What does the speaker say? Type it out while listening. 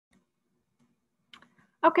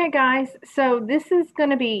Okay, guys, so this is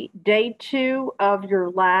going to be day 2 of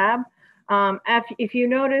your lab. If you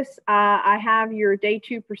notice, I have your day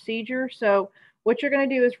 2 procedure. So what you're going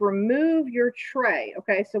to do is remove your tray.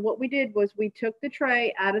 Okay, so what we did was we took the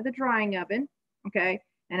tray out of the drying oven. Okay,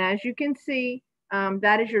 and as you can see,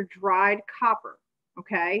 that is your dried copper.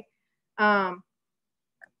 Okay, um,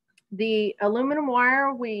 the aluminum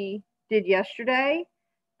wire we did yesterday,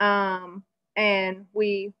 and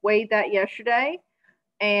we weighed that yesterday.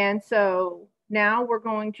 And so now we're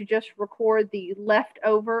going to just record the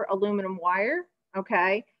leftover aluminum wire,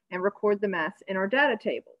 okay, and record the mass in our data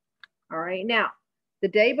table. All right, now the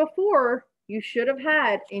day before, you should have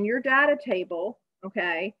had in your data table,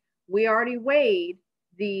 okay, we already weighed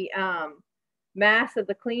the mass of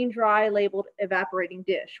the clean, dry, labeled evaporating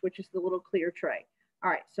dish, which is the little clear tray.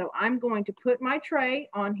 All right, so I'm going to put my tray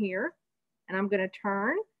on here and I'm going to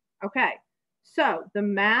turn. Okay, so the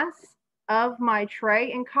mass of my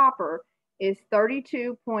tray in copper is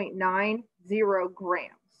 32.90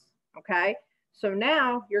 grams. Okay, so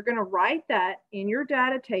now you're going to write that in your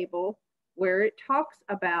data table where it talks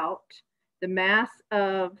about the mass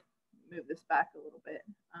of, move this back a little bit.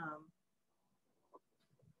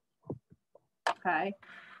 Okay,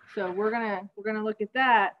 so we're gonna look at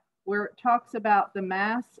that where it talks about the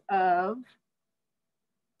mass of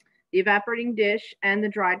the evaporating dish and the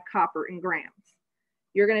dried copper in grams.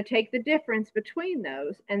 You're going to take the difference between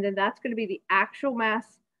those, and then that's going to be the actual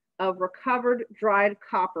mass of recovered dried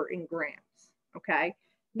copper in grams. Okay,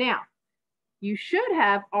 now you should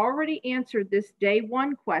have already answered this day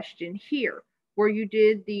 1 question here, where you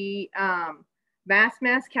did the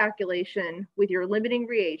mass calculation with your limiting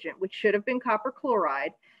reagent, which should have been copper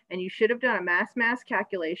chloride, and you should have done a mass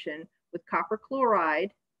calculation with copper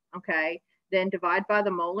chloride, okay, then divide by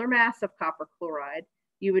the molar mass of copper chloride.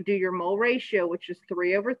 You would do your mole ratio, which is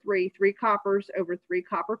 3/3, 3 coppers over 3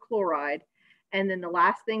 copper chloride, and then the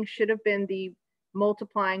last thing should have been the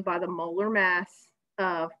multiplying by the molar mass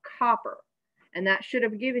of copper, and that should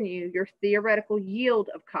have given you your theoretical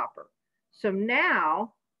yield of copper. So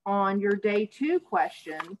now on your day 2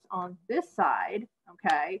 questions on this side,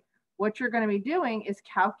 okay, what you're going to be doing is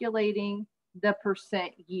calculating the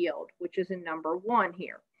percent yield, which is in number 1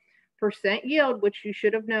 here. Percent yield, which you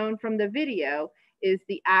should have known from the video, is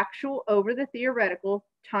the actual over the theoretical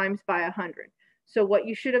times by 100. So what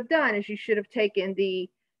you should have done is you should have taken the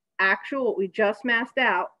actual, what we just massed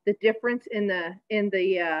out, the difference in the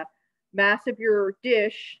mass of your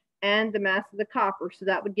dish and the mass of the copper. So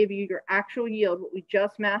that would give you your actual yield, what we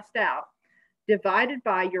just massed out, divided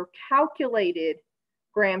by your calculated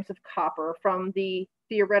grams of copper from the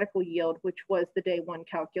theoretical yield, which was the day 1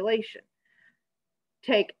 calculation.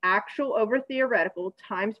 Take actual over theoretical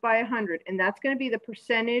times by 100, and that's going to be the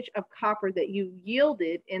percentage of copper that you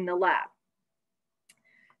yielded in the lab.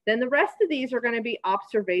 Then the rest of these are going to be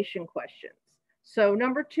observation questions. So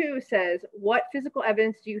number 2 says, what physical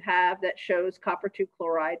evidence do you have that shows copper 2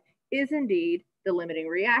 chloride is indeed the limiting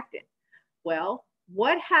reactant? Well,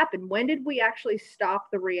 what happened? When did we actually stop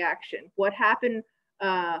the reaction? What happened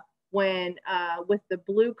when with the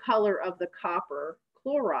blue color of the copper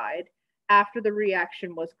chloride after the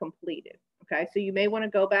reaction was completed? Okay, so you may want to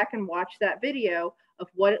go back and watch that video of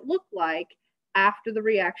what it looked like after the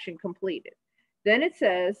reaction completed. Then it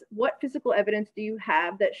says, what physical evidence do you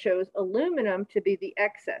have that shows aluminum to be the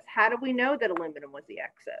excess? How do we know that aluminum was the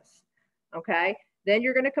excess? Okay, then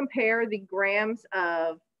you're going to compare the grams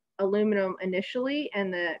of aluminum initially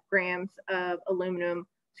and the grams of aluminum,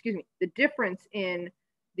 the difference in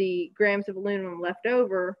the grams of aluminum left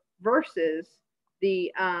over versus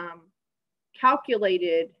the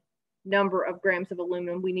calculated number of grams of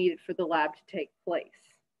aluminum we needed for the lab to take place.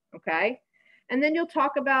 Okay. And then you'll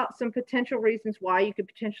talk about some potential reasons why you could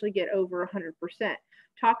potentially get over 100%.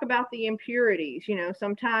 Talk about the impurities. You know,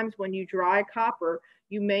 sometimes when you dry copper,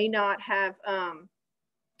 you may not have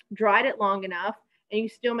dried it long enough and you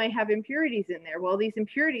still may have impurities in there. Well, these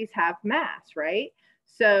impurities have mass, right?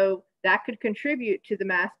 So that could contribute to the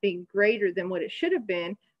mass being greater than what it should have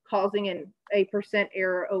been, causing a percent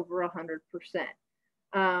error over 100%.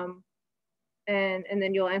 And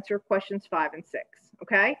then you'll answer questions 5 and 6.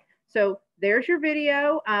 Okay. So there's your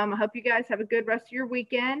video. I hope you guys have a good rest of your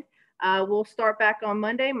weekend. We'll start back on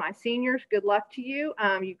Monday. My seniors, good luck to you.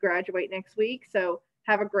 You graduate next week. So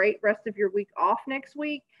have a great rest of your week off next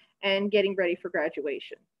week and getting ready for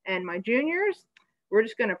graduation. And my juniors, we're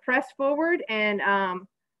just going to press forward and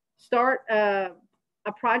start a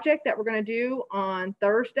project that we're going to do on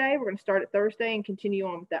Thursday. We're going to start it Thursday and continue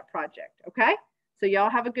on with that project. Okay. So y'all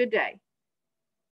have a good day.